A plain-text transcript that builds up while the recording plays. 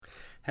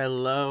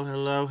Hello,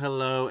 hello,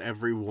 hello,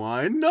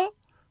 everyone.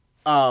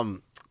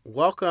 Um,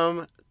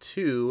 Welcome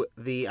to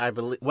the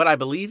what I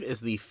believe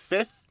is the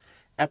fifth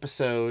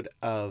episode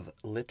of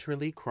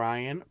Literally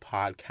Crying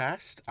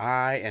podcast.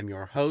 I am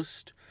your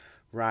host,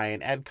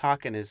 Ryan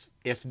Edcock, and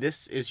if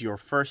this is your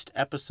first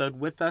episode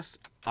with us,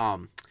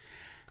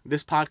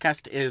 this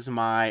podcast is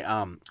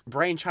my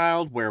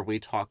brainchild where we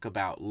talk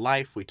about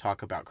life, we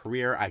talk about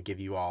career. I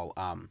give you all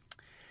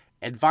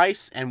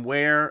advice and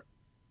where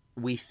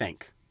we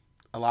think.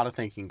 A lot of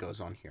thinking goes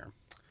on here.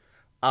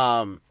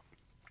 Um,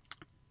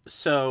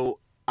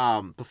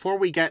 Before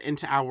we get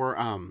into our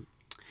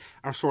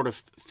sort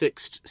of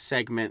fixed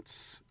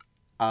segments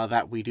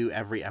that we do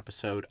every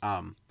episode,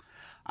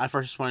 I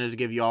first just wanted to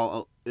give you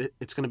all.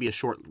 It's going to be a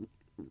short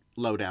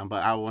lowdown,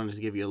 but I wanted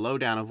to give you a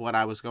lowdown of what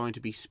I was going to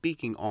be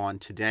speaking on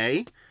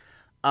today.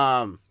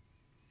 Um,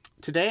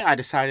 Today I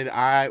decided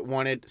I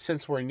wanted,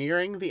 since we're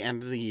nearing the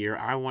end of the year,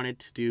 I wanted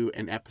to do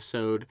an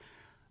episode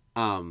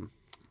um,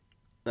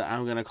 that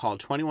I'm going to call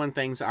 21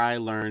 Things I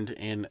Learned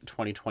in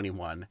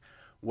 2021,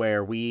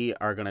 where we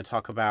are going to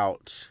talk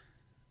about,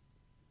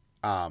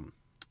 um,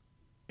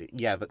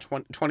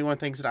 the 21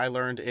 things that I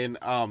learned in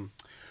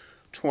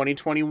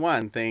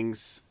 2021,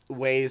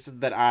 ways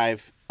that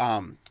I've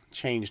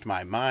changed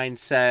my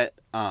mindset,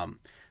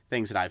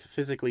 things that I've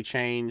physically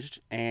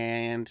changed,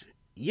 and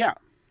yeah.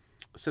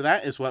 So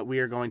that is what we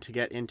are going to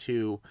get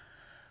into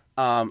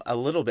a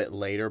little bit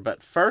later.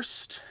 But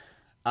first,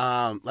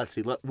 let's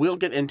see. We'll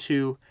get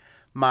into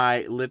my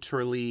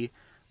literally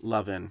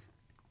lovin'.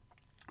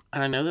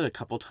 And I know that a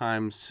couple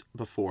times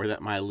before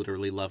that my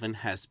literally lovin'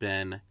 has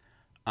been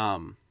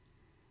a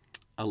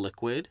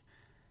liquid.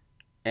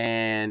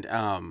 And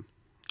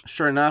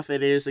sure enough,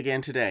 it is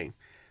again today.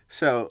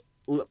 So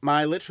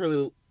my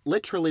literally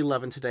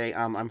lovin' today,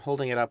 I'm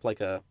holding it up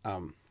like a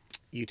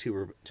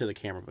YouTuber to the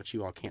camera, but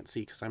you all can't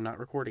see because I'm not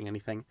recording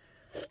anything.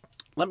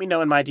 Let me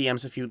know in my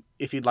DMs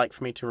if you'd like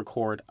for me to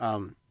record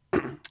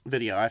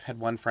video. I've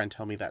had one friend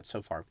tell me that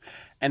so far,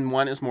 and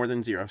one is more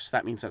than zero, so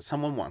that means that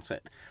someone wants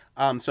it.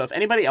 So if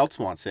anybody else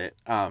wants it,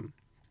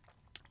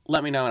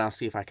 let me know and I'll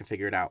see if I can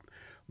figure it out.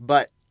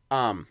 But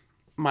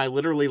my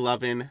literally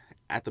loving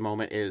at the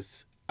moment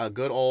is a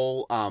good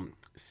old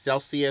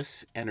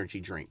Celsius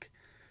energy drink.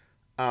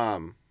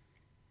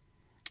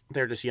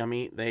 They're just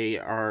yummy. They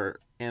are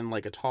in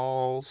like a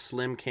tall,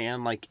 slim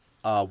can, like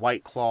a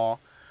White Claw.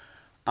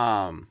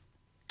 Um,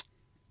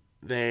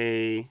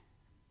 they.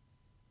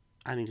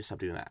 I need to stop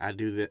doing that. I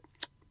do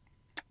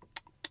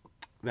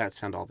that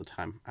sound all the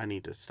time. I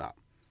need to stop.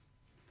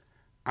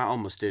 I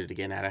almost did it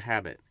again out of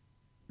habit.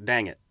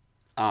 Dang it.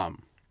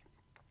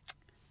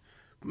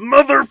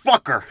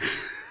 Motherfucker.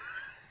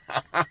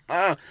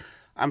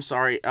 I'm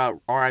sorry.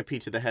 RIP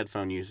to the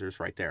headphone users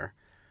right there.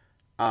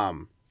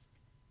 Um,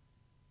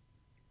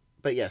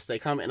 but yes, they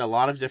come in a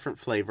lot of different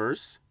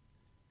flavors.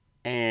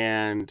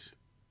 And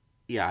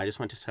yeah, I just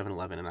went to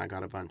 7-Eleven and I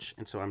got a bunch.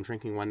 And so I'm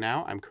drinking one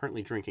now. I'm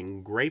currently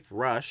drinking Grape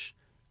Rush.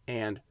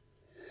 And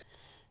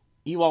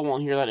you all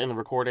won't hear that in the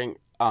recording.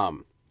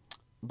 But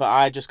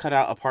I just cut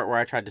out a part where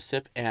I tried to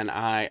sip and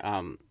I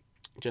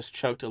just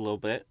choked a little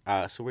bit.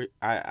 So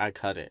I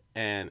cut it.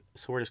 And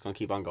so we're just going to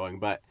keep on going.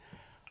 But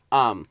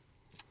um,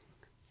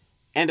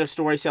 end of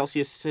story.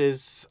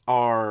 Celsius's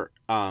are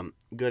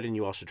good and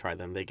you all should try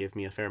them. They give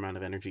me a fair amount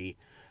of energy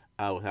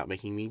without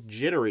making me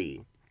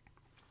jittery.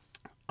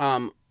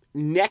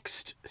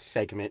 Next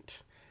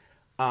segment,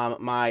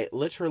 my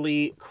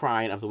literally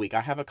crying of the week.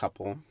 I have a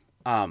couple.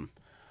 One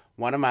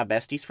of my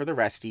besties for the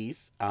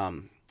resties,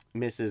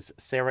 Mrs.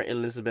 Sarah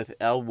Elizabeth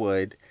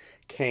Elwood,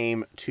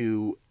 came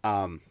to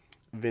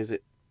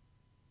visit.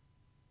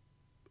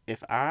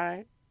 If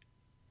I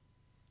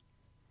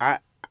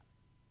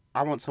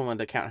want someone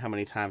to count how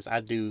many times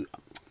I do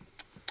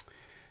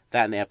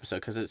that in the episode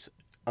because it's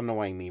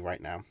annoying me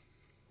right now.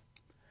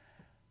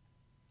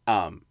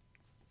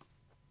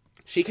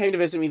 She came to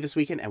visit me this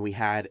weekend and we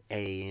had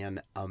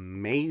an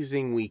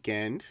amazing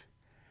weekend.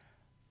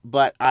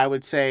 But I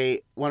would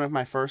say one of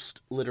my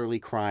first literally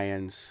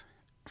cry-ins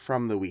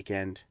from the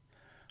weekend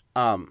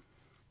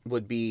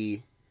would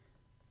be,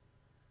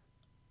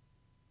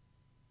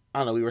 I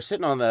don't know, we were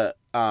sitting on the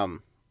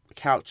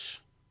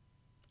couch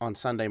on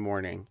Sunday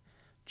morning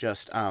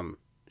just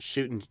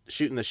shooting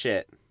the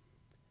shit,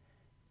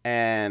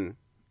 and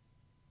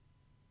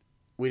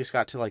we just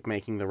got to like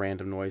making the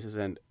random noises,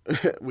 and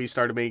we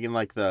started making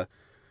like the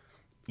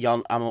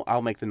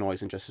I'll make the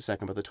noise in just a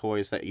second, but the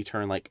toys that you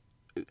turn like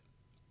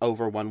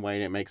over one way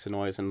and it makes a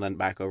noise and then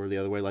back over the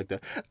other way, like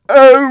the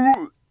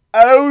oh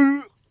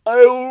oh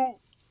oh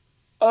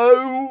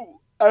oh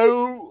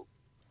oh.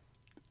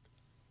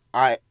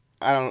 I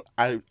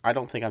I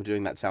don't think I'm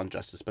doing that sound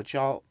justice, but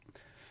y'all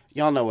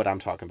know what I'm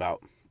talking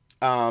about.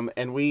 And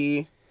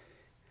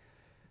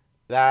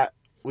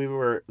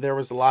there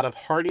was a lot of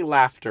hearty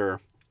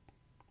laughter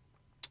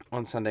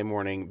on Sunday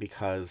morning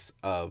because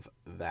of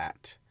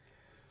that.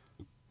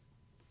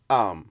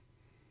 And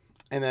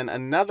then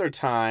another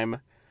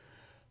time,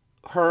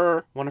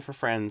 one of her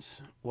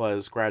friends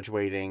was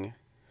graduating,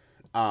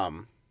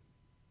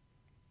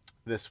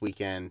 this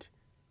weekend,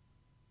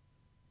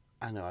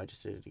 I know I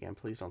just did it again.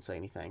 Please don't say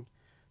anything.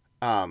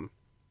 Um,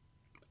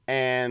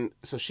 and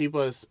so she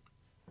was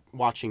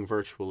watching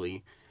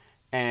virtually,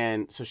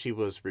 and so she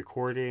was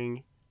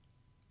recording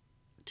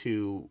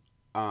to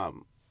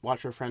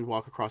watch her friend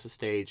walk across the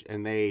stage,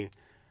 and they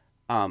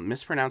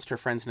mispronounced her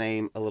friend's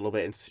name a little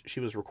bit, and she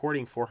was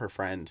recording for her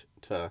friend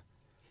to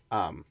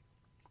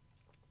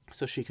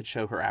so she could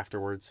show her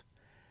afterwards.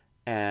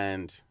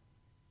 And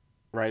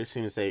right as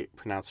soon as they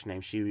pronounced her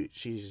name, she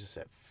just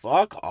said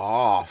 "fuck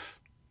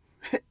off"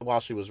 while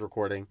she was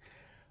recording,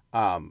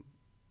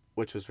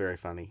 which was very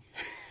funny.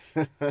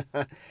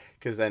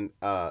 Because then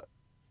I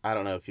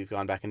don't know if you've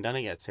gone back and done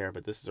it yet, Sarah,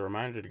 but this is a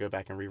reminder to go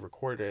back and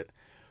re-record it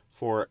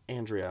for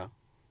Andrea.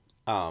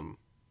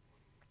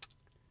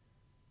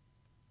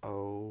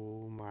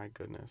 Oh my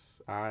goodness,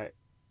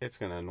 it's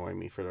gonna annoy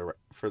me for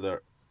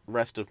the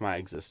rest of my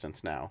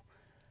existence now.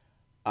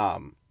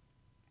 Um,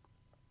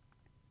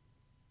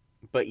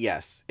 but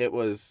yes, it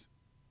was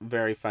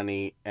very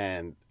funny,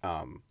 and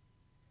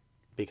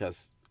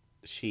because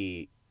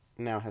she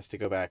now has to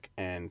go back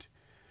and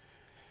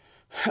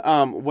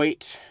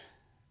wait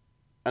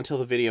until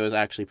the video is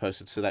actually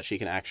posted so that she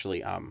can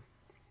actually oh,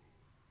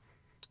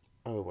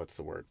 what's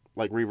the word,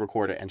 like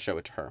re-record it and show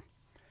it to her.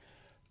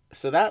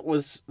 So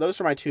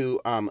those are my two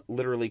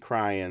literally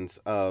cry-ins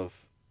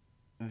of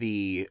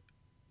the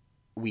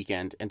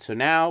weekend. And so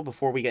now,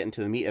 before we get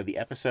into the meat of the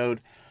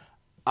episode,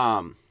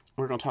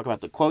 we're going to talk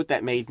about the quote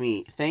that made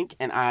me think.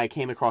 And I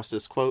came across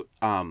this quote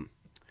on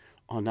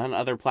none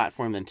other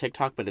platform than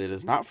TikTok, but it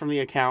is not from the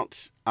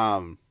account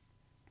that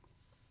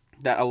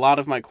a lot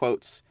of my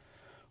quotes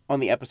on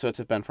the episodes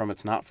have been from.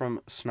 It's not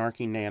from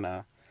Snarky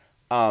Nana.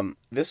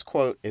 This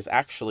quote is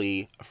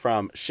actually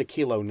from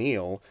Shaquille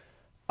O'Neal.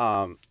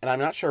 And I'm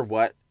not sure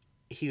what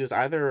he was,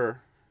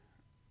 either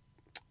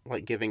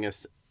like giving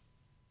us,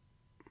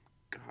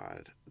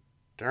 God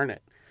darn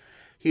it.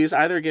 He was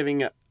either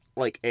giving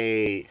like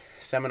a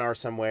seminar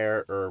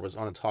somewhere or was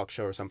on a talk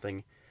show or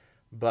something,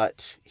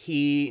 but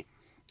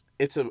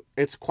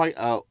it's quite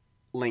a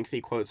lengthy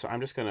quote, so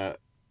I'm just going to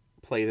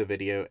play the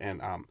video,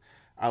 and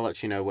I'll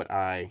let you know what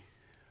I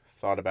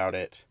thought about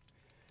it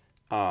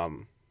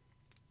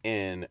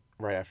in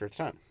right after it's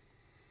done.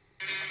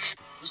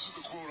 This is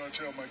the quote I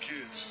tell my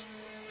kids.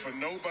 For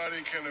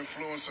nobody can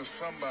influence a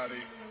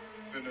somebody,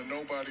 then the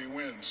nobody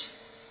wins.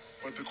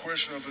 But the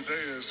question of the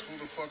day is, who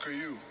the fuck are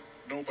you?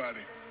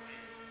 Nobody.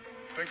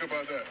 Think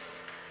about that.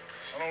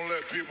 I don't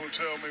let people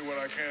tell me what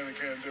I can and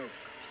can't do.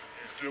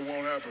 It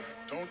won't happen.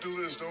 Don't do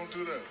this, don't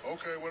do that.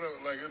 Okay, whatever.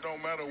 Like, it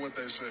don't matter what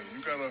they say.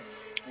 You gotta,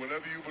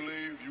 whatever you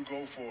believe, you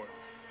go for it.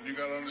 And you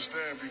gotta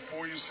understand,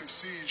 before you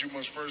succeed, you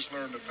must first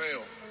learn to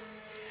fail.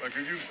 Like,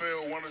 if you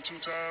fail 1 or 2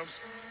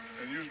 times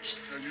and you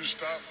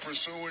stop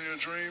pursuing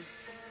your dream,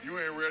 you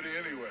ain't ready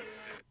anyway.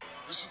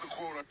 This is the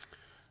quote.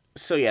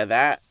 So yeah,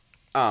 that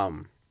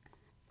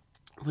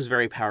was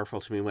very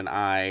powerful to me when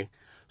I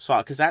saw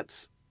it, because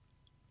that's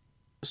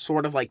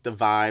sort of like the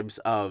vibes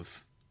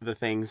of the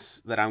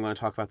things that I'm going to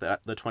talk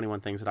about, the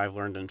 21 things that I've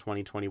learned in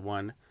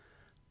 2021.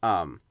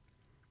 But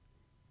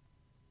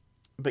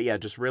yeah,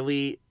 just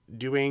really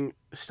doing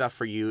stuff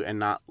for you and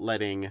not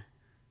letting,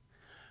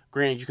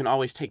 granted, you can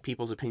always take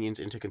people's opinions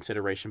into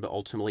consideration, but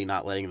ultimately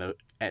not letting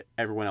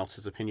everyone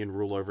else's opinion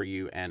rule over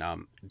you and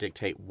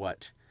dictate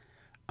what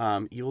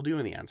you will do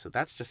in the end. So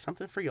that's just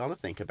something for y'all to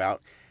think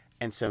about.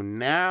 And so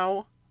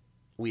now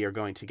we are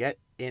going to get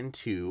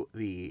into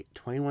the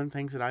 21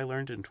 things that I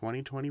learned in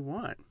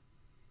 2021.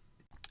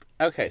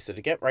 Okay, so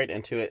to get right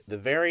into it,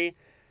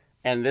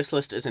 and this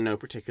list is in no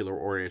particular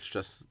order, it's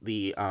just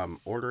the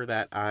order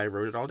that I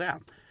wrote it all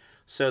down.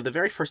 So the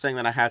very first thing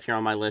that I have here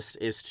on my list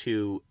is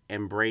to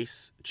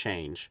embrace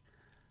change.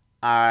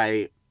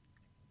 I've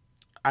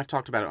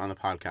talked about it on the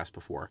podcast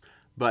before,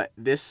 but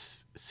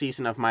this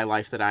season of my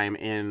life that I am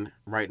in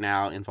right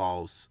now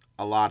involves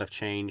a lot of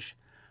change.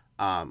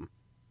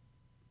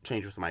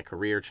 Change with my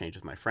career, change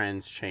with my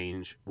friends,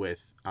 change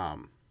with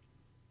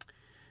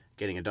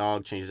getting a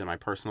dog, changes in my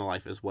personal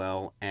life as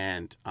well,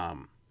 and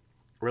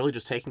really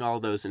just taking all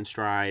of those in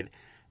stride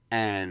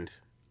and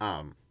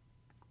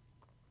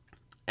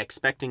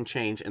expecting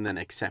change and then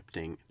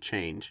accepting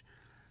change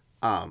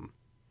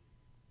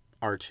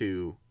are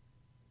two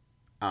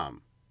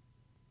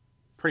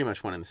pretty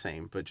much one and the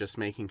same, but just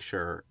making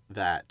sure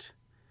that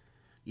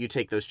you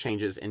take those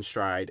changes in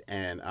stride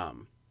and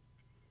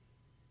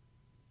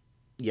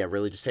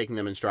really just taking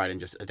them in stride and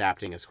just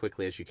adapting as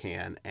quickly as you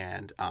can,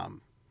 and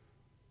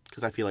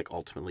because I feel like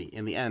ultimately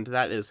in the end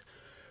that is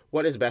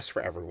what is best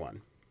for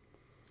everyone.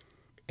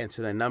 And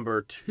so then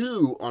number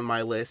 2 on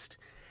my list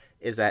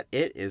is that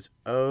it is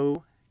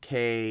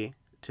okay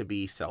to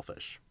be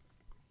selfish.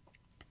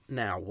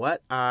 Now,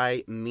 what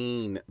I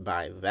mean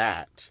by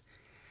that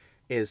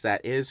is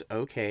that it is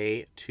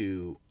okay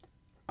to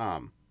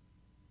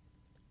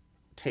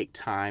take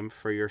time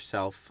for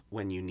yourself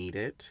when you need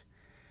it.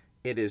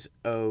 It is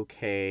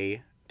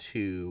okay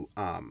to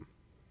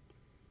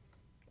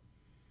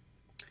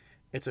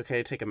it's okay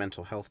to take a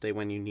mental health day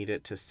when you need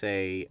it, to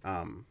say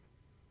that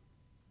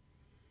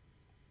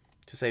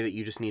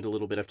you just need a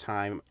little bit of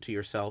time to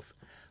yourself.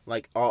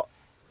 Like all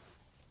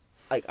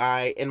like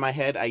I in my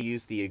head I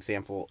use the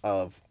example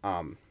of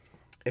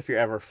if you're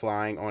ever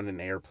flying on an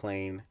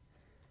airplane,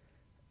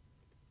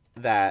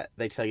 that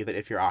they tell you that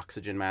if your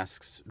oxygen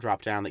masks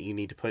drop down, that you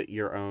need to put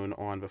your own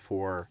on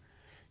before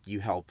you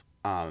help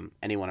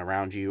anyone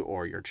around you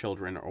or your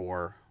children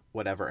or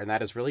whatever. And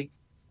that is really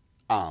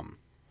um,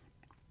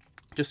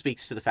 just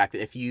speaks to the fact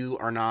that if you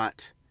are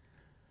not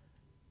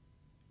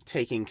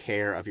taking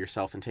care of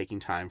yourself and taking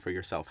time for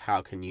yourself,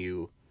 how can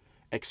you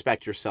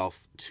expect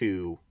yourself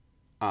to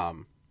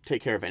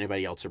take care of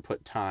anybody else or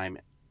put time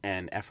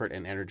and effort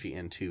and energy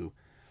into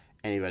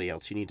anybody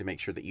else? You need to make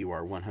sure that you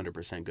are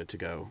 100% good to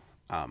go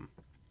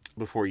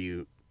before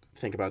you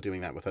think about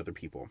doing that with other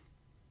people.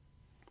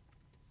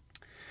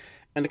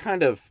 And to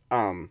kind of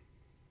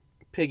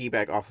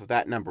piggyback off of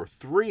that,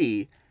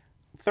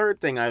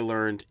 third thing I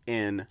learned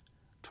in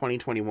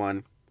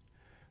 2021,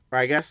 or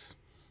I guess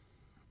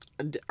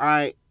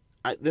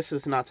this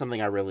is not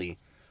something I really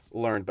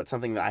learned, but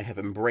something that I have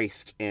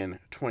embraced in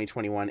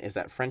 2021 is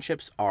that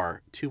friendships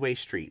are two-way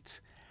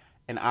streets.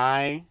 And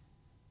I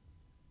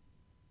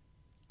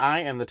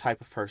am the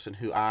type of person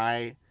who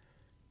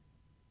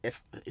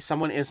if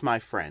someone is my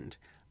friend,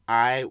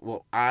 I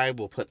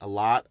will put a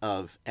lot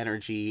of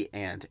energy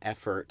and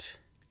effort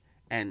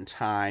and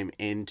time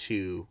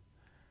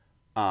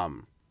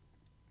um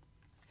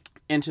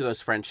into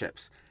those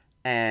friendships.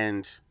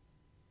 And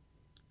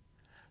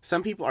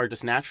some people are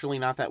just naturally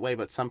not that way,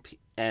 but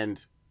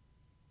and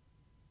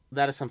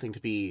that is something to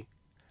be,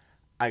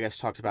 I guess,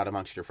 talked about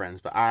amongst your friends.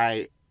 But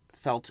I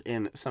felt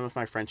in some of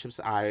my friendships,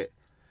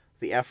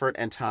 the effort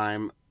and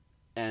time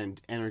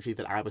and energy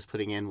that I was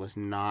putting in was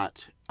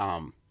not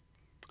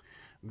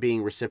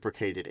being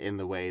reciprocated in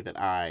the way that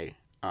I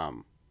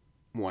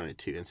wanted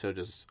to. And so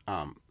just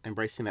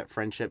embracing that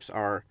friendships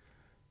are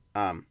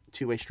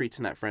two-way streets,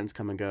 and that friends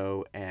come and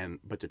go,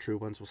 but the true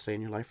ones will stay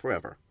in your life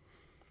forever.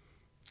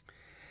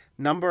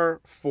 Number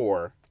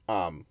 4,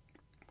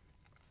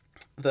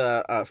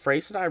 the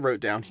phrase that I wrote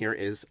down here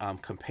is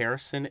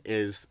comparison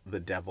is the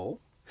devil,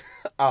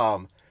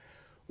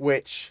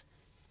 which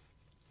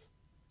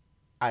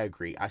I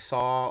agree. I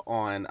saw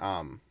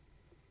on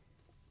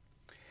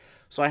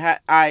so I had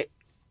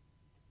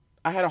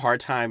a hard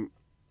time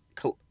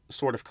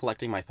sort of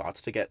collecting my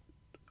thoughts to get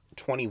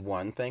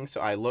 21 things.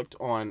 So I looked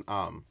on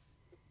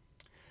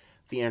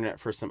the internet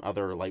for some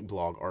other like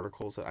blog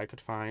articles that I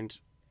could find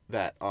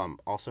that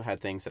also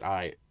had things that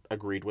I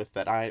agreed with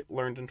that I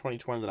learned in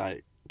 2021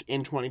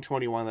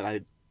 that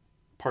I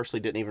partially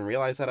didn't even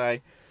realize that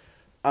I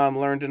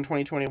learned in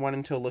 2021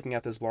 until looking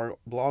at those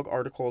blog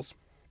articles.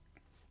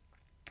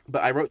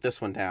 But I wrote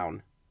this one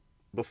down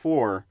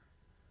before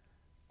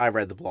I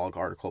read the blog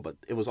article, but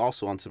it was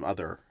also on some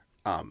other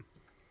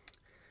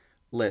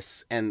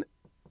lists, and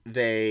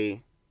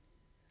they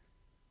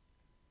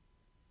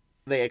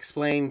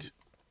explained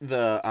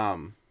the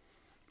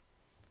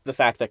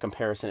fact that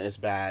comparison is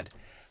bad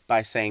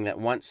by saying that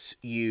once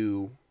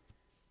you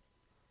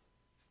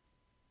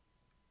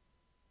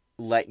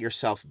let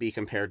yourself be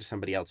compared to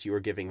somebody else, you are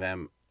giving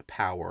them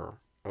power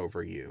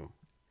over you,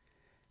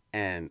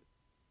 and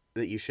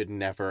that you should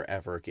never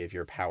ever give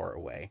your power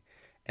away.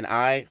 And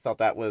I thought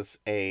that was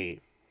a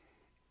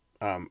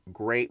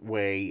great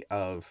way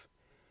of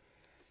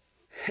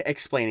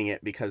explaining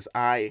it, because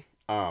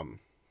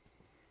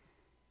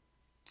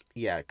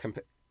yeah,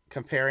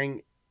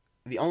 comparing,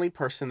 the only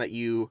person that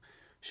you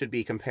should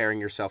be comparing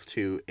yourself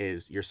to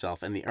is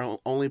yourself, and the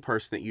only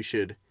person that you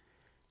should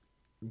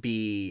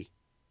be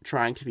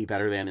trying to be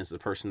better than is the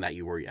person that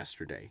you were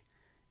yesterday.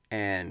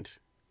 And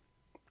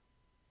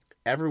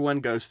everyone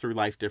goes through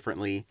life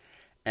differently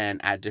and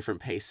at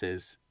different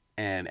paces,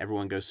 and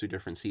everyone goes through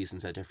different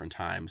seasons at different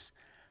times.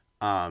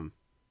 Um,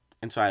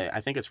 and so I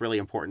think it's really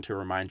important to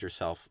remind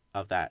yourself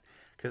of that,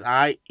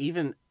 because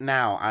even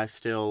now, I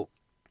still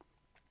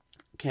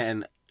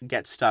can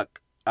get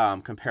stuck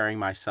comparing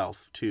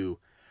myself to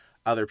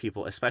other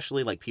people,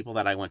 especially like people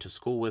that I went to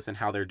school with and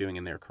how they're doing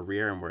in their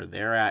career and where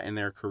they're at in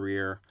their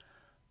career.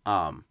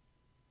 Um,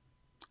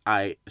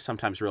 I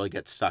sometimes really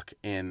get stuck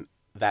in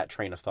that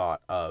train of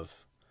thought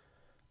of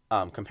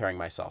comparing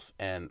myself,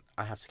 and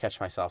I have to catch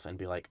myself and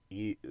be like,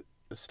 "You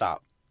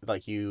stop!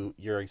 Like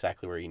you're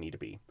exactly where you need to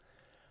be."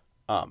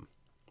 Um,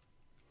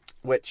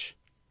 which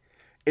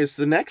is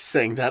the next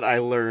thing that I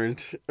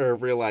learned or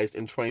realized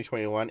in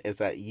 2021 is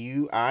that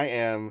you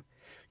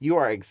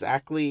are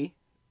exactly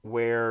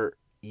where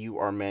you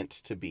are meant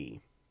to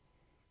be.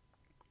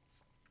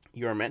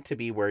 You are meant to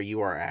be where you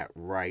are at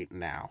right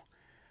now.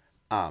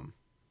 Um,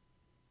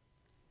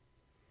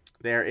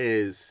 there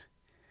is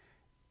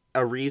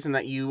a reason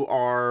that you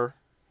are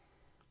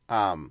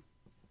um,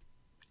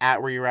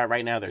 at where you're at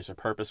right now. There's a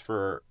purpose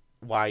for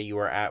why you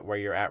are at where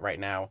you're at right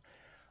now.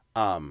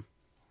 Um,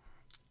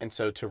 and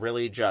so to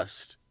really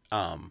just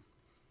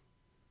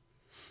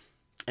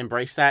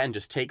embrace that and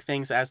just take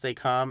things as they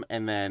come,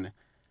 and then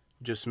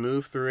just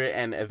move through it,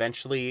 and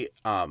eventually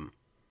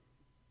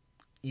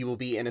you will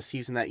be in a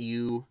season that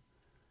you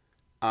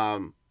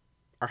um,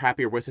 are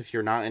happier with, if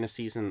you're not in a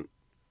season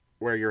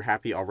where you're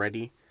happy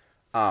already.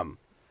 Um,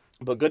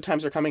 But good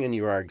times are coming, and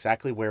you are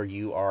exactly where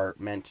you are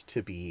meant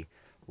to be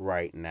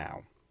right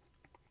now.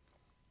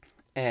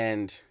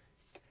 And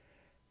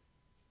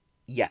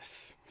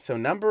yes, so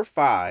number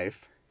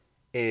 5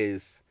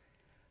 is,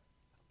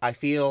 I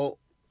feel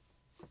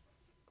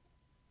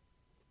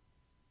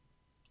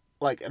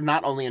like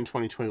not only in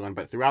 2021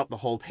 but throughout the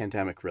whole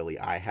pandemic, really,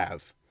 I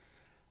have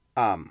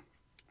um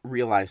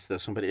realized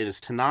this one, but it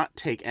is to not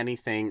take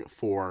anything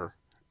for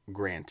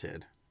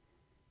granted.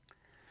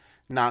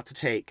 Not to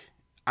take,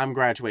 I'm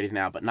graduated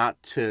now, but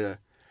not to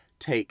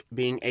take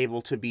being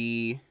able to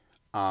be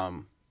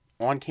um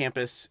on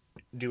campus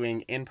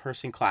doing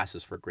in-person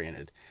classes for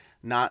granted.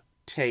 Not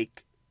taking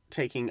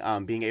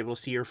being able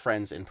to see your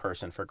friends in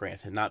person for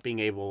granted. Not being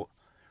able,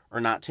 or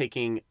not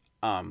taking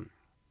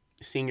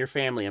seeing your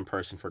family in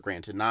person for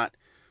granted. Not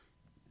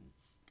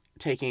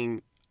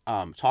taking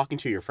talking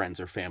to your friends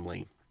or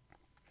family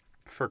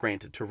for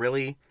granted. To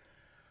really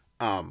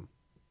um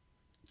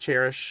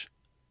cherish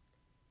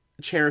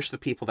the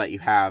people that you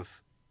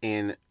have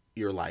in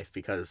your life,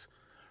 because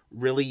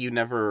really you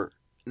never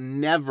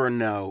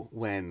know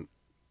when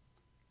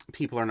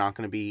people are not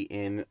going to be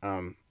in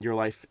your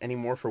life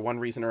anymore for one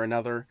reason or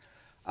another.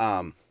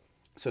 um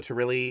so to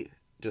really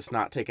just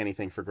not take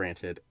anything for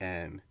granted,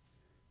 and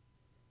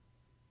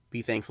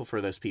be thankful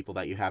for those people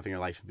that you have in your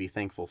life, and be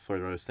thankful for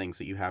those things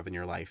that you have in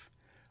your life,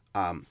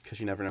 because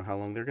you never know how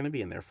long they're going to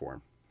be in there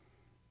for.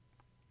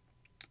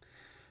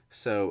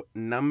 So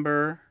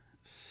number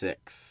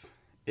 6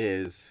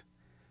 is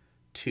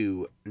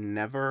to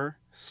never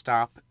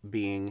stop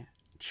being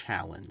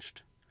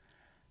challenged.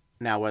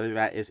 Now, whether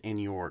that is in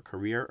your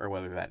career, or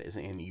whether that is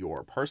in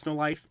your personal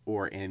life,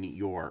 or in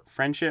your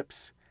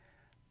friendships,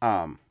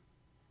 um,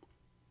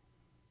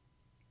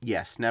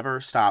 yes, never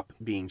stop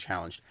being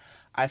challenged.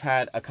 I've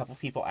had a couple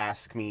people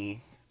ask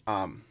me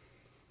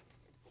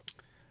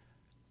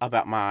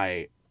about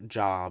my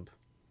job.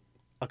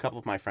 A couple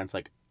of my friends,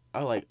 like,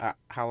 oh, like,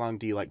 how long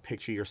do you like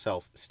picture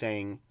yourself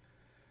staying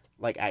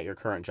like at your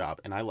current job?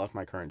 And I love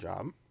my current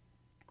job.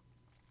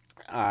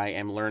 I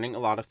am learning a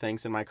lot of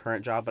things in my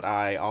current job, but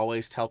I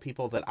always tell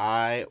people that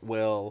I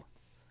will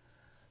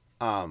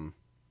um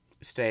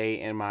stay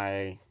in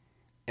my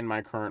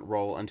current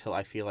role until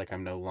I feel like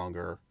I'm no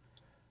longer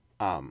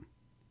um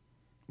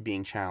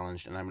being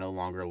challenged, and I'm no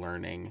longer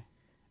learning,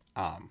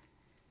 um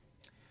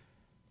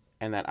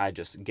and that I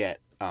just get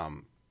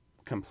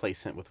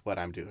complacent with what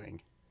I'm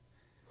doing.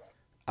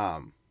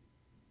 Um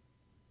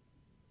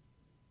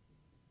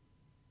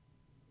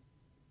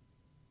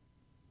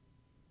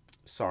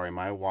Sorry,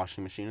 my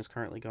washing machine is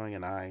currently going,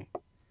 and I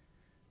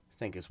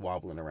think it's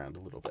wobbling around a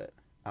little bit.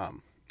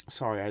 Um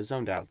Sorry, I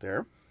zoned out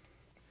there.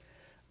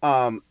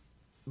 Um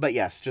but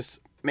yes,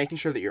 just making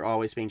sure that you're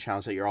always being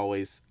challenged, that you're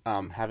always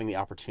having the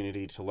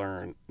opportunity to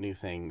learn new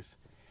things,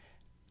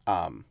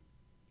 um,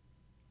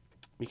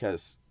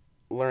 because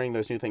learning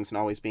those new things and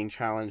always being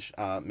challenged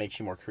makes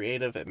you more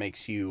creative. It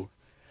makes you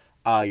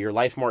your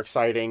life more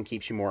exciting,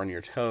 keeps you more on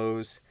your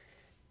toes,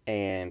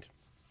 and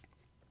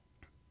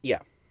yeah.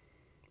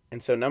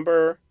 And so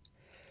number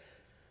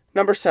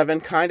 7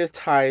 kind of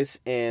ties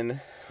in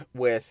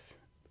with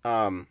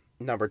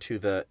number 2.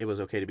 The it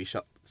was okay to be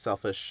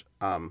selfish.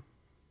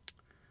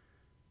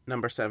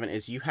 Number 7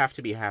 is you have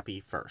to be happy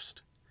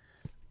first.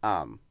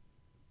 Um,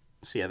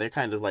 so yeah, they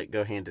kind of like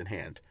go hand in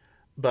hand,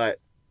 but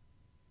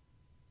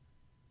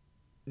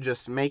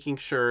just making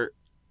sure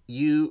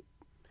you,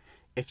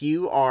 if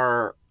you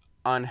are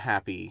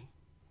unhappy,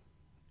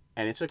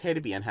 and it's okay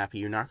to be unhappy,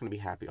 you're not going to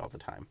be happy all the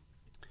time,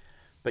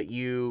 but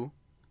you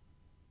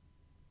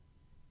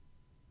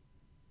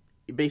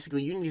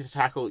basically, you need to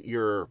tackle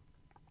your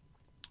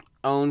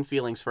own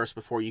feelings first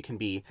before you can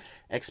be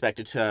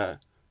expected to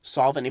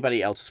solve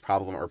anybody else's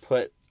problem, or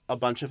put a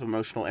bunch of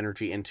emotional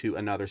energy into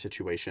another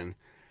situation.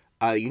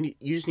 You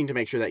just need to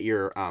make sure that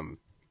you're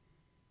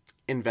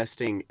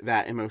investing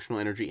that emotional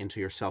energy into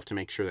yourself, to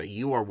make sure that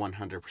you are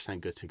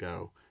 100% good to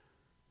go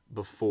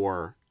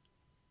before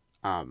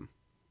um,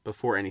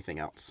 before anything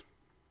else.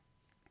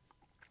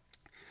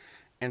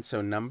 And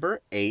so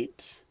number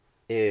 8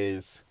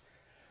 is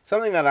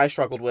something that I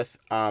struggled with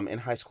in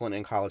high school and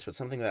in college, but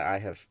something that I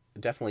have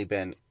definitely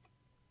been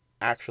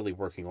actually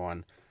working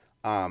on,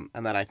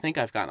 and that I think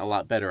I've gotten a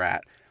lot better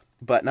at.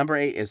 But number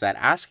 8 is that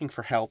asking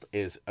for help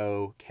is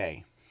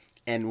okay.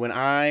 And when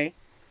I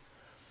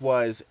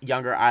was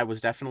younger, I was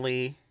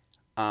definitely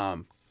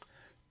um,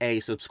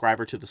 a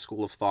subscriber to the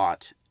school of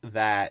thought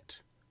that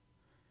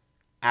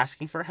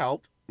asking for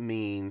help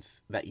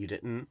means that you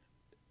didn't,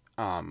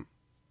 um,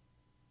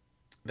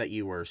 that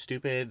you were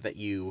stupid, that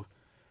you,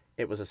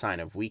 it was a sign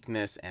of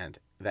weakness, and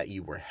that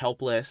you were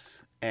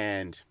helpless,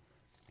 and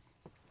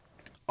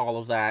all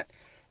of that.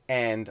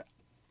 And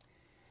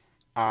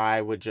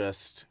I would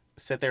just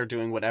sit there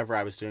doing whatever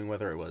I was doing,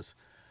 whether it was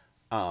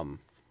um,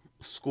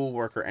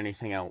 schoolwork or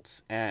anything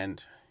else,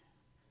 and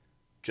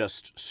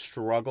just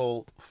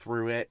struggle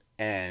through it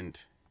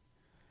and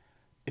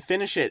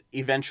finish it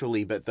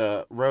eventually. But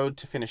the road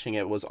to finishing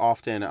it was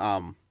often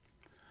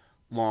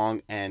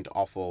long and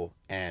awful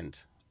and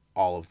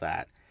all of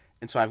that.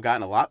 And so I've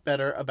gotten a lot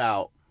better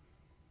about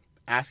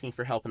asking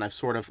for help, and I've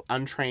sort of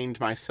untrained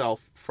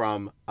myself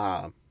from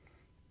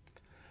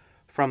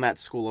that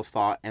school of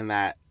thought, and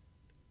that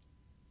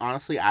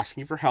honestly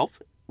asking for help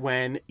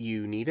when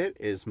you need it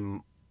is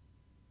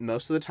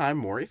most of the time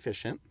more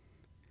efficient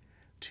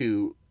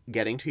to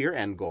getting to your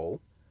end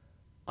goal.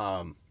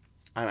 I'm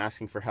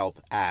asking for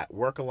help at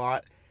work a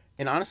lot,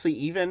 and honestly,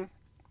 even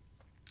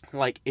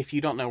like if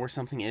you don't know where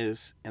something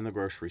is in the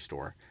grocery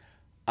store,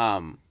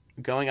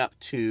 going up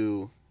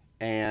to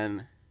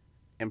an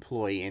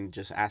employee and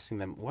just asking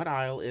them what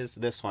aisle is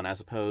this one, as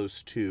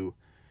opposed to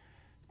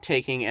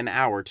taking an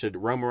hour to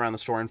roam around the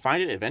store and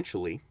find it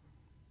eventually,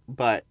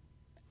 but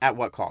at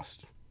what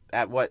cost?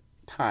 At what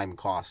time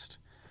cost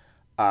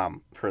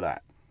for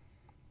that?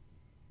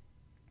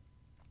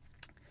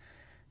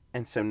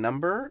 And so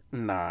number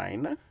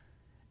 9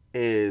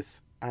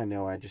 is, I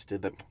know I just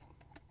did the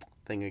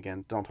thing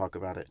again. Don't talk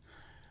about it.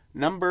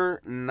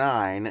 Number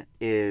 9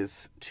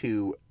 is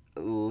to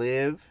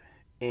live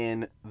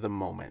in the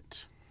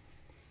moment.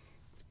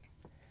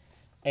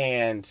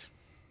 And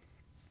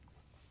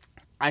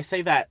I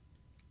say that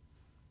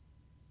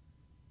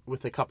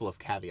with a couple of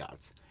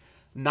caveats.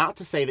 Not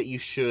to say that you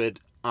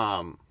should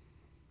not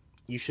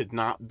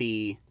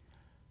be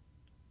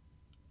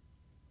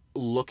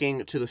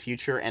looking to the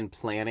future and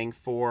planning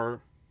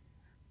for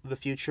the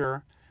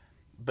future,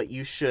 but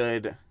you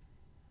should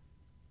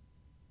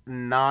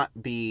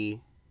not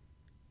be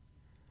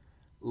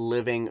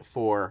living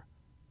for,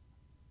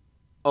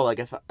 oh, like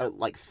if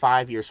like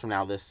 5 years from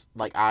now, this,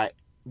 like,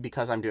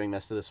 because I'm doing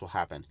this, so this will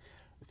happen.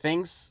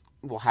 Things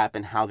will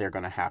happen how they're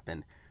going to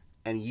happen,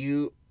 and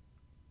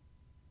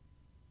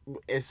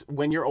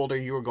when you're older,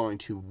 you are going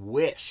to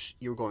wish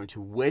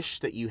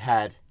that you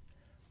had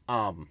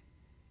hung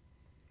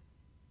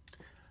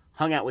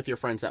out with your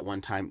friends at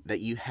one time,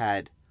 that you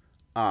had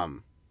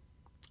gone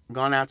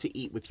out to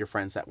eat with your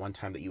friends at one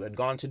time, that you had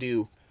gone to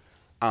do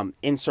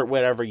insert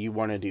whatever you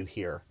want to do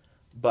here.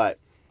 But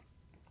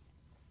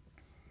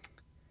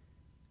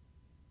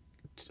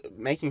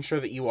making sure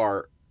that you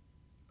are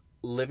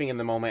living in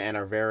the moment and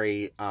are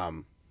very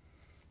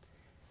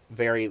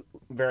very,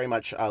 very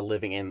much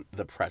living in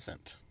the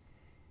present.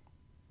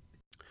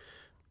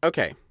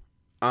 Okay.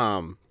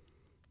 So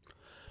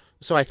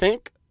I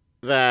think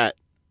that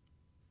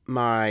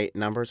my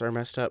numbers are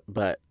messed up,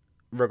 but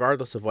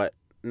regardless of what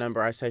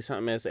number I say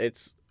something is,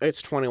 it's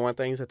 21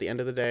 things at the end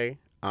of the day.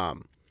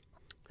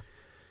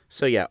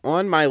 So yeah,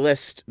 on my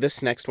list,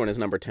 this next one is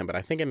number 10, but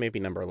I think it may be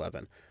number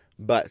 11.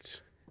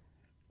 But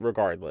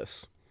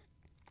regardless,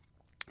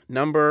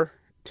 number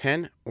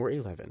 10 or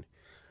 11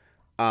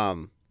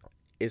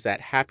 is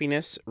that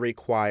happiness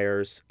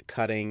requires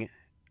cutting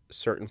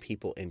certain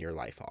people in your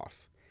life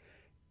off.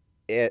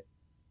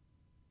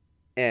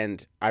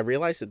 And I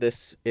realize that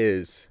this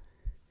is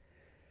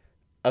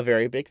a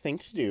very big thing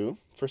to do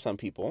for some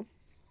people.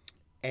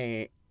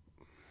 And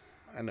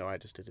I know I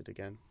just did it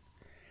again.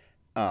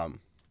 A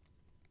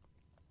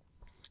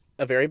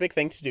very big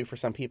thing to do for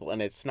some people,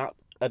 and it's not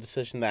a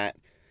decision that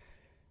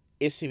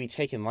is to be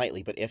taken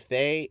lightly. But if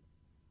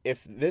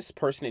this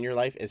person in your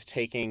life is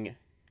taking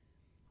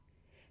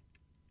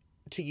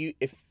to you,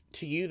 if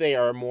to you they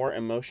are more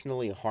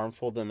emotionally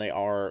harmful than they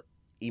are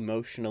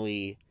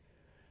emotionally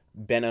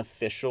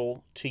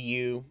beneficial to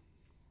you,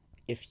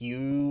 if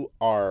your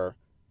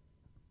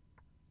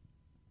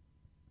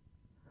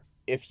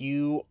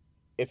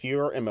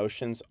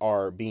emotions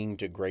are being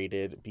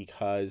degraded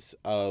because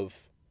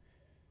of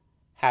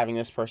having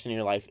this person in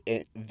your life,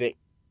 they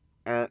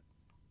aren't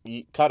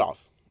cut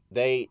off.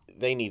 They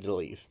need to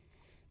leave,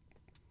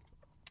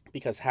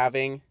 because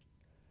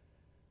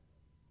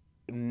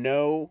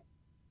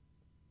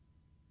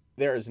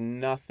there is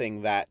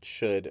nothing that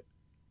should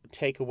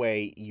take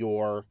away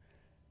your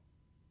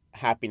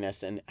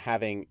happiness, and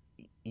having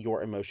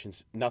your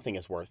emotions. Nothing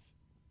is worth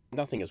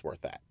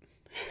that.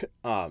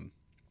 And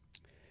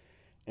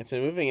so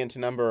moving into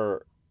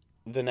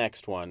the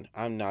next one,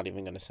 I'm not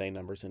even going to say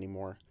numbers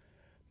anymore.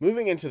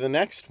 Moving into the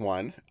next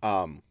one,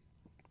 kind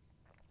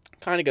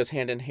of goes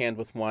hand in hand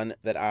with one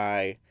that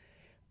I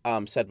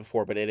said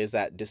before, but it is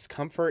that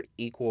discomfort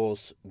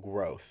equals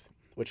growth,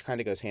 which kind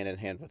of goes hand in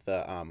hand with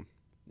the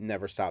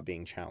never stop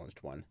being challenged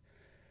one.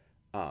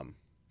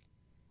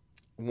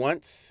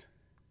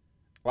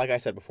 Like I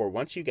said before,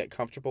 once you get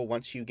comfortable,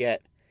 once you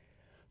get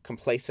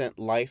complacent,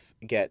 life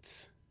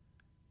gets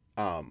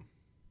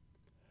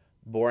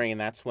boring, and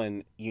that's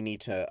when you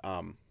need to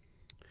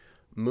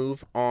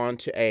move on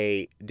to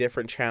a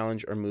different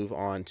challenge, or move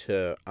on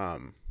to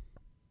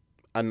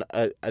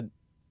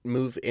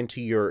move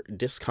into your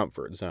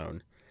discomfort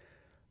zone.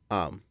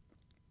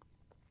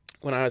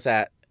 When I was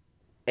at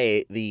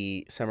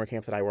the summer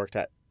camp that I worked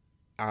at,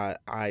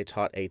 I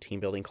taught a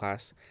team building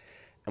class,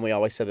 and we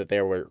always said that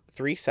there were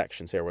 3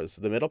 sections. There was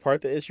the middle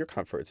part that is your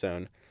comfort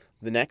zone,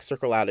 the next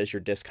circle out is your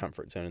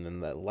discomfort zone, and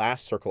then the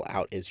last circle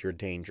out is your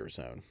danger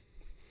zone.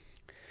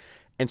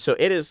 And so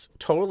it is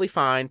totally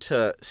fine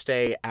to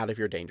stay out of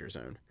your danger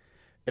zone.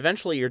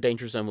 Eventually, your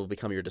danger zone will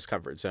become your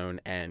discomfort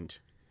zone, and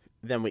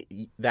then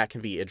that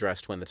can be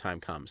addressed when the time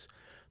comes.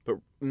 but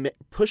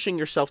pushing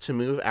yourself to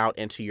move out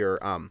into your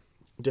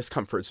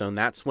discomfort zone,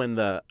 that's when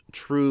the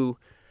true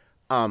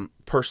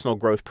personal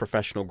growth,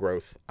 professional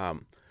growth,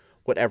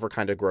 whatever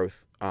kind of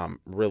growth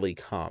really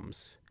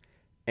comes.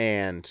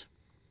 And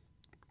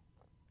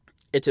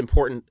it's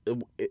important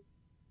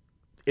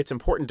it's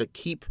important to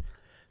keep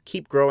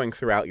growing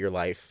throughout your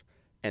life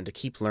and to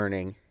keep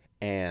learning.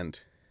 And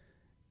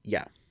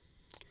yeah.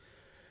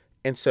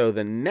 And so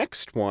the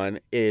next one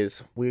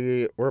is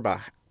we're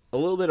about a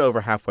little bit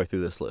over halfway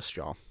through this list,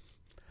 y'all.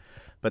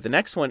 But the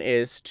next one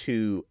is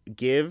to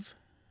give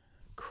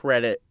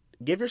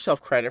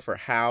yourself credit for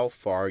how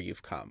far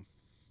you've come.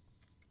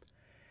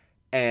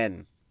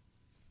 And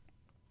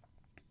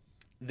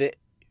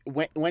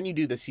when you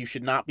do this, you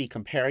should not be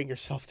comparing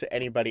yourself to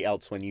anybody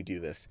else when you do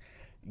this.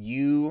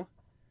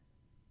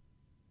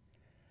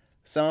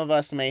 Some of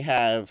us may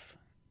have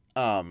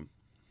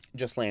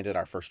just landed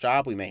our first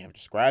job. We may have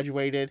just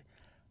graduated.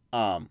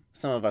 Some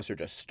of us are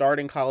just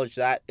starting college.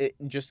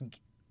 Just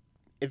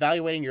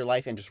evaluating your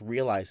life and just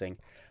realizing,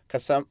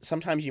 because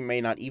sometimes you may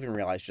not even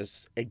realize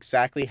just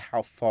exactly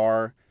how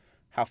far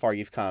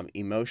you've come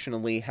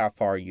emotionally, how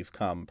far you've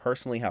come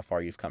personally, how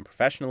far you've come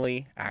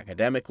professionally,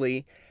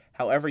 academically,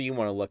 however you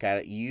want to look at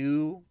it.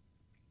 You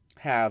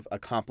have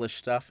accomplished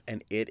stuff,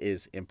 and it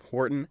is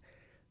important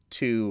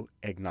to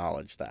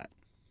acknowledge that.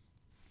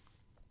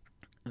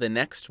 The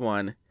next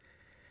one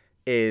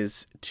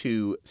is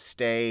to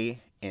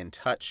stay in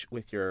touch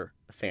with your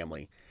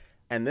family.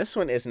 And this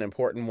one is an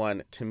important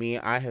one to me.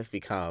 I have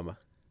become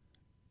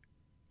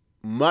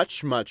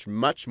much, much,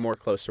 much more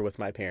closer with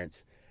my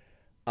parents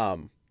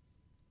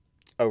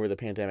over the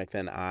pandemic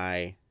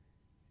and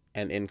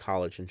in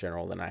college in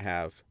general than I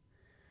have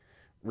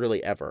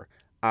really ever.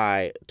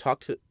 I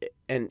talk to,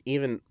 and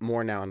even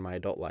more now in my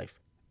adult life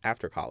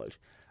after college,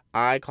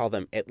 I call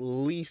them at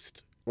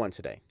least once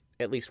a day,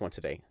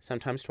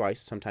 sometimes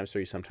twice, sometimes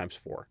 3, sometimes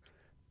 4.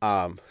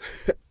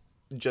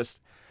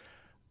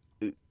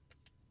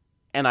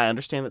 And I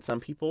understand that some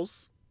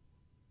people's,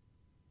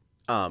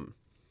 sorry,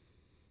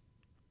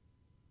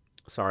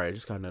 I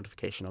just got a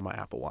notification on my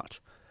Apple Watch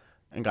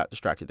and got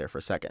distracted there for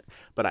a second.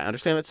 But I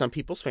understand that some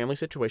people's family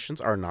situations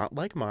are not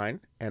like mine,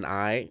 and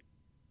I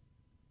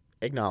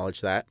acknowledge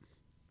that.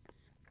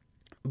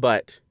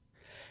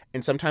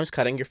 And sometimes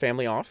cutting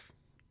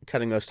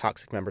those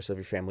toxic members of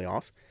your family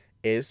off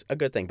is a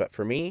good thing. But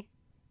for me,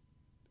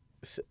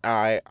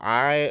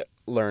 I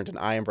learned and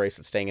I embrace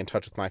that staying in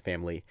touch with my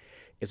family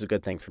is a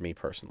good thing for me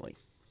personally.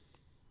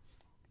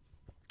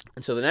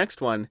 And so the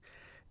next one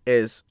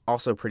is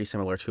also pretty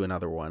similar to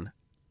another one,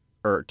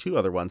 or 2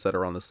 other ones that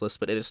are on this list,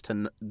 but it is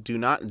to do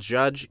not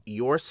judge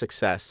your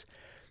success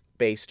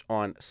based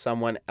on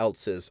someone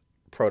else's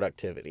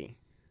productivity.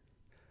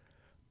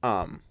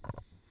 I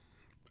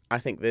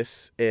think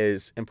this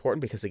is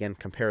important because, again,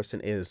 comparison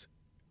is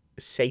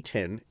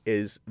Satan,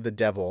 is the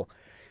devil.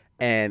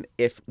 And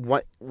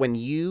when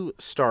you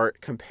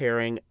start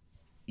comparing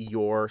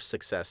your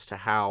success to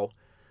how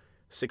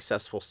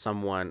successful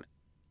someone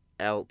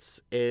else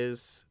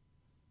is,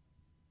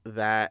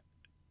 that's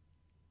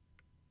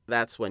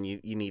when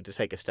you need to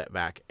take a step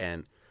back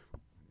and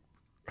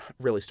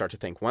really start to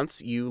think.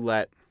 Once you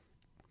let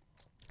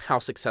how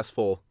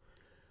successful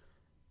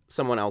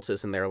someone else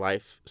is in their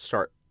life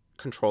start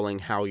controlling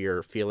how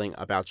you're feeling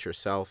about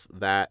yourself,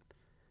 that,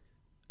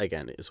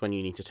 again, is when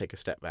you need to take a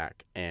step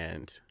back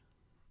and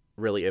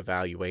really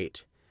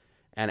evaluate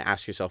and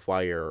ask yourself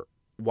why you're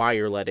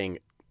letting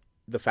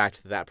the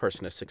fact that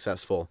person is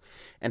successful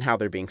and how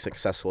they're being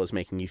successful is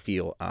making you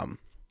feel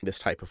this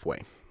type of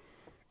way.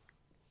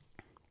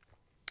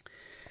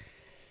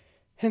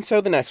 And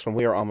so the next one,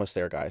 we are almost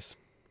there, guys.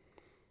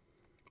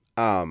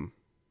 The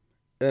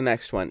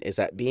next one is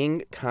that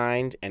being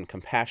kind and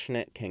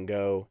compassionate can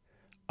go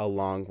a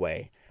long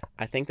way.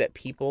 I think that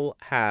people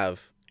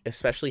have,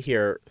 especially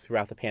here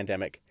throughout the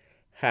pandemic,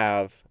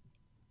 have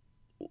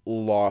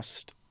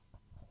lost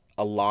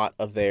a lot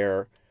of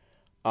their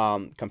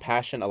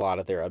compassion, a lot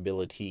of their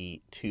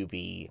ability to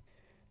be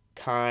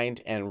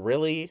kind, and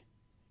really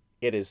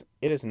it is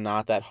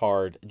not that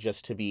hard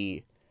just to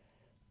be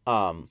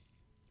a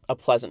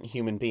pleasant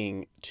human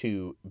being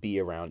to be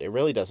around. It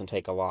really doesn't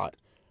take a lot.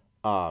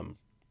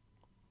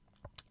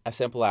 As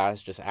simple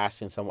as just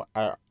asking someone,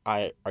 are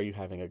you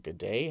having a good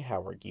day?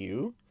 How are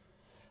you?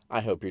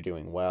 I hope you're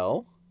doing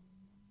well.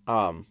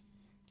 And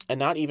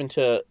not even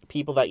to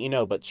people that you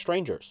know, but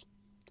strangers.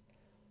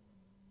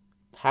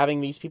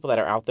 Having these people that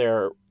are out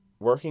there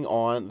working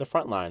on the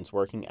front lines,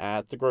 working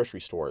at the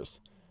grocery stores.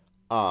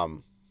 A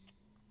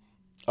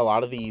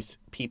lot of these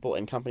people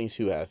and companies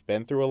who have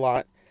been through a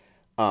lot,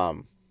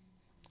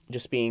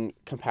 just being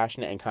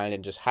compassionate and kind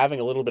and just having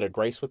a little bit of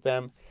grace with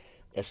them.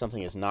 If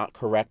something is not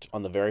correct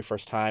on the very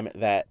first time,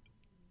 that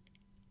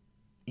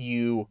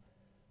you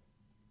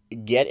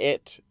get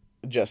it,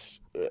 just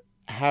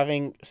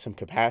having some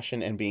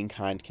compassion and being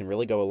kind can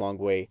really go a long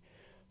way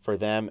for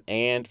them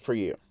and for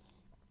you.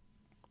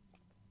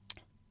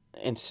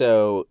 And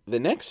so the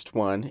next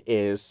one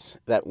is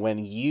that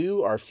when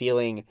you are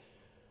feeling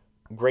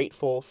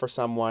grateful for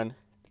someone,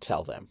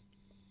 tell them.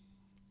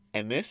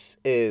 And this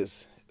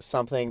is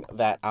something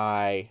that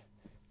I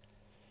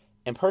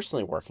am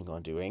personally working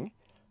on doing.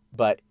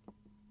 But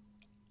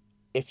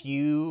if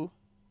you,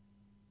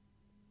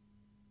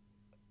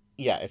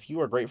 if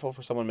you are grateful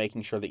for someone,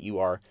 making sure that you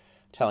are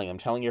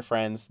telling your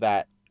friends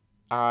that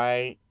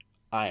I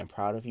am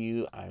proud of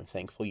you. I'm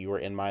thankful you were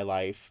in my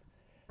life.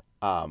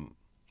 Um,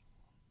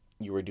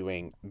 you were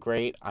doing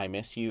great. I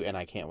miss you, and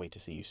I can't wait to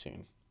see you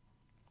soon.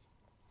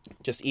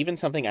 Just even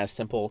something as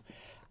simple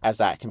as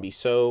that can be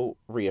so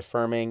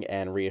reaffirming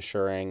and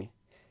reassuring,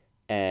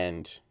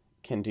 and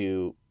can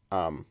do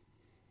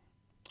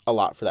a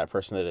lot for that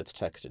person that it's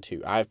texted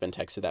to. I've been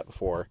texted that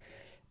before,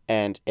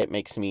 and it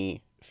makes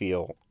me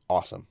feel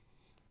awesome.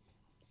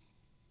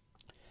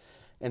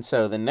 And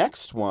so the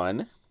next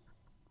one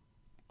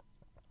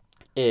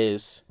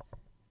is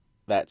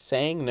that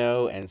saying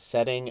no and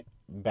setting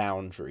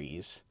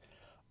boundaries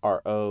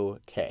are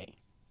okay.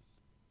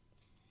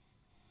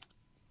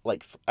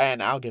 Like,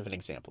 and I'll give an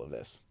example of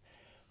this.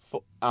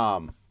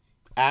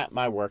 At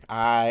my work,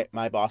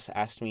 my boss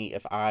asked me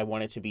if I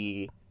wanted to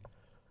be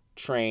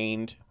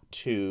trained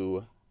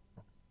to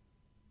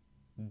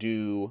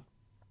do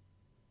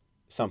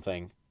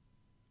something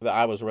that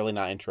I was really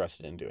not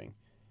interested in doing.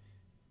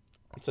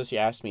 And so she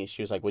asked me,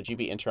 she was like, would you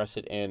be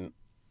interested in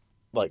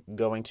like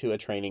going to a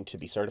training to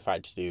be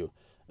certified to do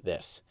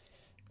this?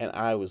 And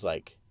I was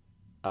like,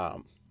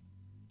 no,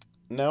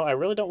 I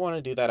really don't want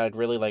to do that. I'd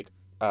really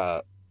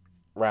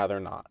rather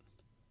not.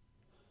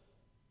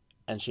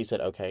 And she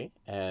said, okay.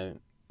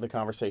 And the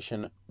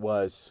conversation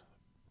was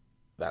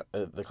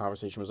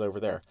over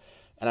there.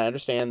 And I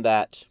understand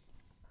that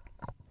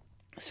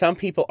some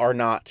people are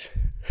not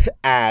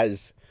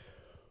as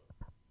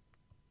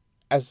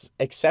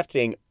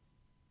accepting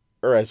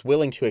or as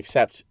willing to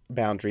accept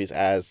boundaries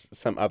as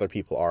some other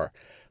people are,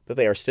 but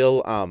they are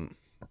still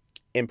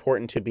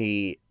important to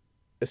be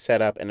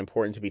set up and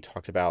important to be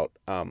talked about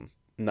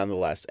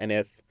nonetheless. And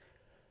if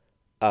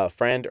a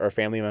friend or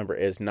family member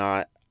is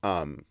not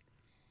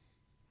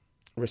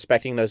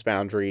respecting those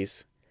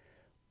boundaries,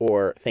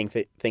 or thinks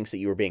that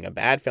you were being a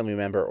bad family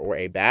member or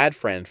a bad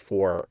friend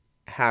for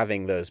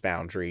having those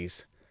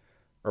boundaries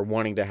or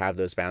wanting to have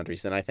those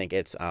boundaries, then I think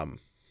it's time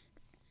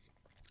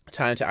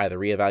to either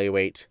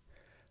reevaluate,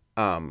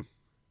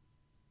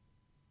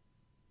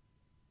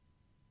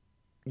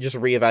 just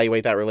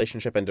reevaluate that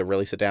relationship, and to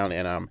really sit down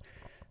and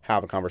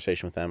have a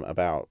conversation with them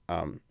about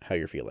how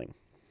you're feeling.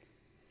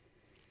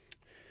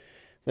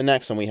 The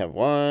next one, we have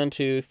 1,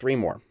 2, 3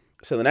 more.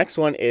 So the next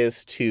one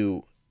is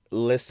to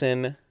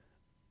listen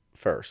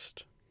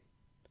first.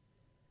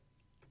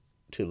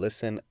 To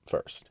listen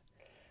first.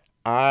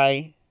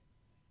 I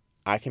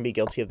can be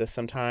guilty of this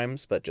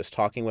sometimes, but just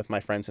talking with my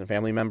friends and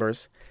family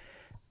members,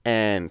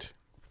 and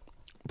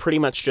pretty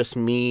much just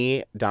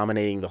me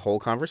dominating the whole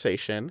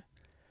conversation,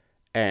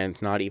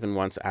 and not even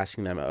once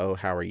asking them, oh,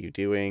 how are you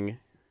doing?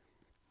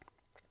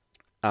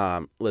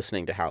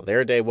 Listening to how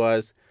their day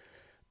was,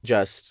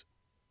 just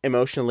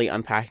emotionally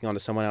unpacking onto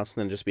someone else,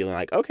 and then just being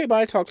like, okay,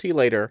 bye, talk to you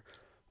later.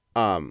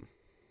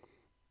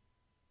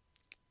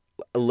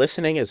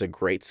 Listening is a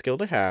great skill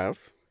to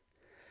have.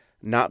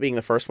 Not being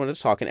the first one to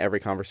talk in every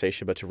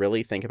conversation, but to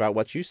really think about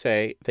what you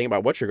say, think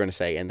about what you're going to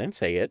say, and then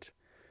say it.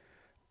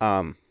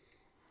 And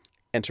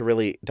to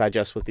really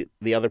digest what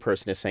the other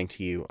person is saying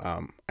to you,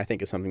 I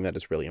think is something that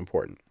is really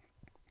important.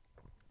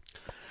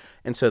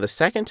 And so the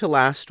second to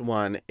last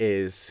one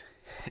is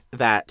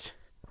that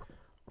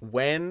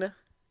when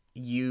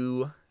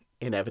you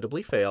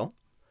inevitably fail,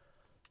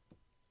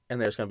 and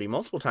there's going to be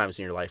multiple times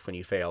in your life when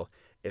you fail,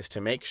 is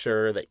to make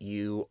sure that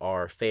you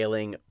are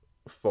failing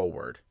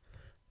forward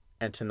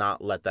and to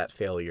not let that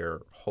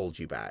failure hold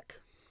you back.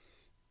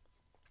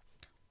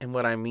 And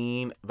what I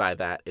mean by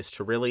that is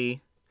to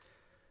really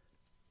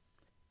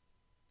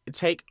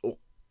take,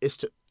 is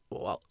to,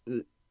 well,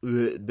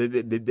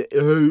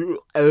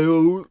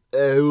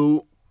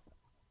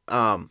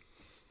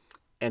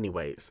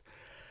 anyways,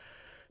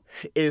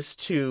 is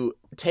to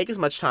take as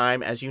much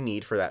time as you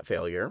need for that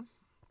failure.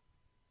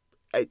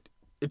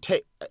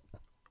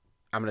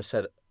 I'm going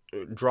to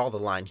draw the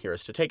line here,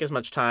 is to take as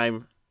much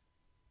time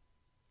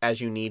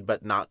as you need,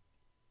 but not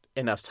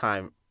enough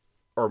time,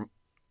 or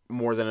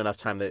more than enough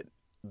time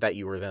that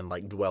you were then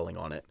like dwelling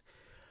on it.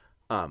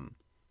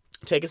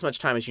 Take as much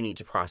time as you need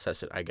to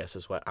process it, I guess,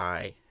 is what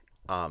I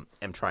am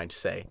trying to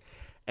say.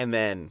 And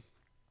then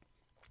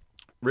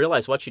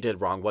realize what you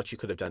did wrong, what you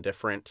could have done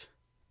different,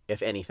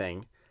 if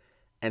anything,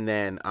 and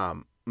then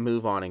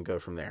move on and go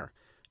from there.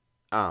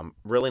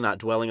 Really not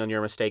dwelling on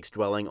your mistakes,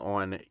 dwelling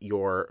on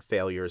your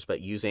failures,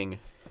 but using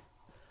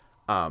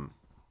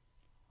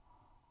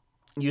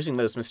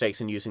those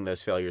mistakes and using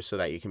those failures so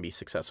that you can be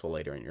successful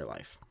later in your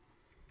life.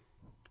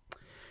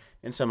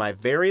 And so my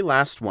very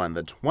last one,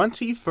 the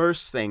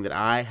 21st thing that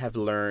I have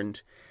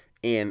learned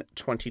in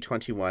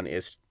 2021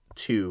 is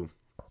you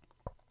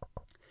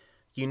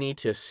need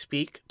to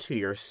speak to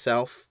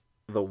yourself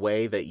the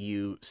way that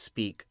you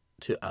speak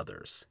to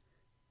others.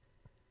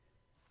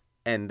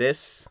 And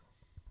this,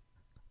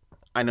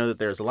 I know that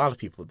there's a lot of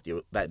people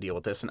that deal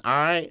with this, and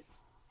I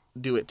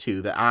do it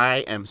too, that I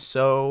am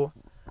so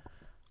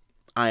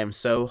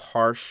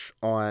harsh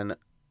on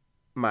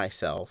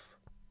myself.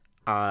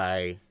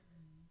 I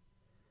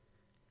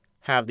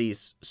have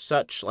these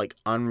such like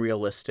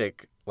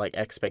unrealistic like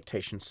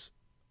expectations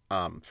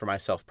for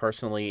myself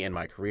personally in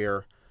my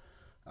career,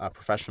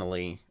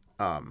 professionally,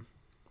 and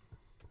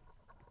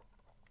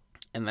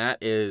that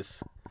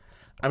is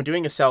I'm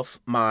doing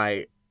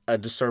a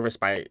disservice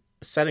by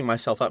setting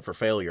myself up for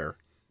failure,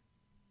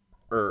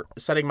 or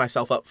setting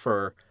myself up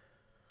for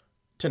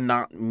to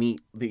not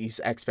meet these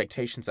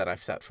expectations that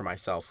I've set for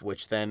myself,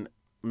 which then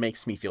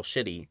makes me feel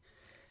shitty.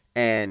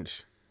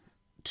 And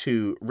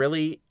to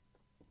really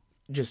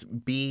just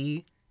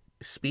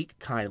speak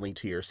kindly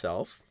to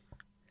yourself,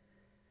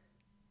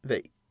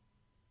 that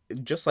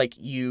just like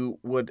you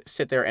would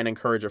sit there and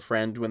encourage a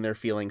friend when they're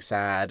feeling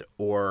sad,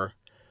 or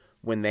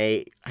when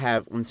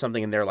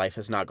something in their life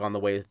has not gone the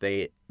way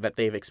that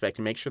they've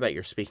expected, make sure that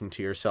you're speaking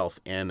to yourself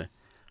in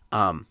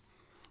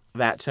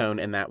that tone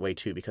and that way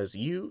too, because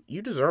you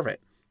deserve it.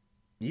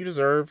 You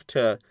deserve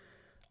to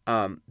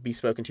be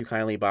spoken to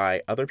kindly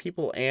by other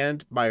people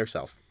and by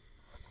yourself.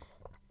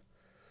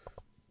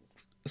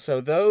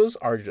 So those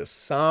are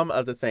just some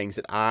of the things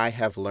that I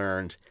have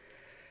learned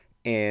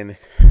in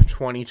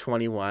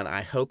 2021.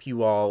 I hope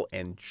you all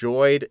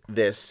enjoyed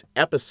this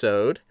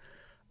episode.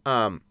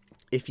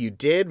 If you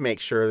did, make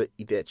sure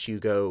that you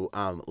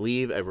go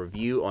leave a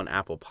review on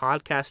Apple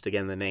Podcast.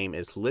 Again, the name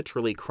is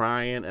Literally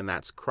Cryan, and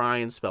that's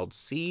Cryan spelled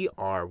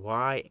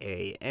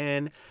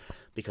Cryan,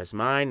 because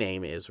my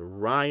name is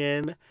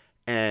Ryan.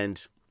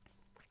 And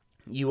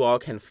you all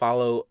can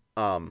follow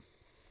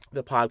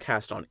the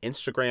podcast on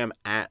Instagram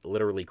at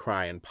Literally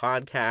Cryan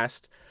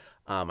Podcast.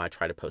 I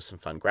try to post some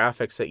fun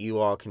graphics that you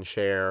all can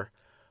share,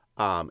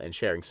 and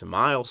sharing some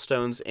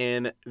milestones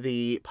in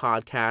the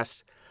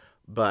podcast.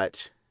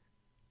 But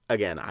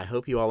again, I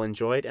hope you all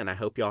enjoyed, and I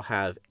hope you all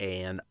have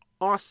an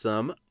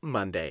awesome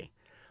Monday.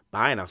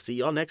 Bye, and I'll see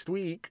y'all next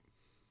week.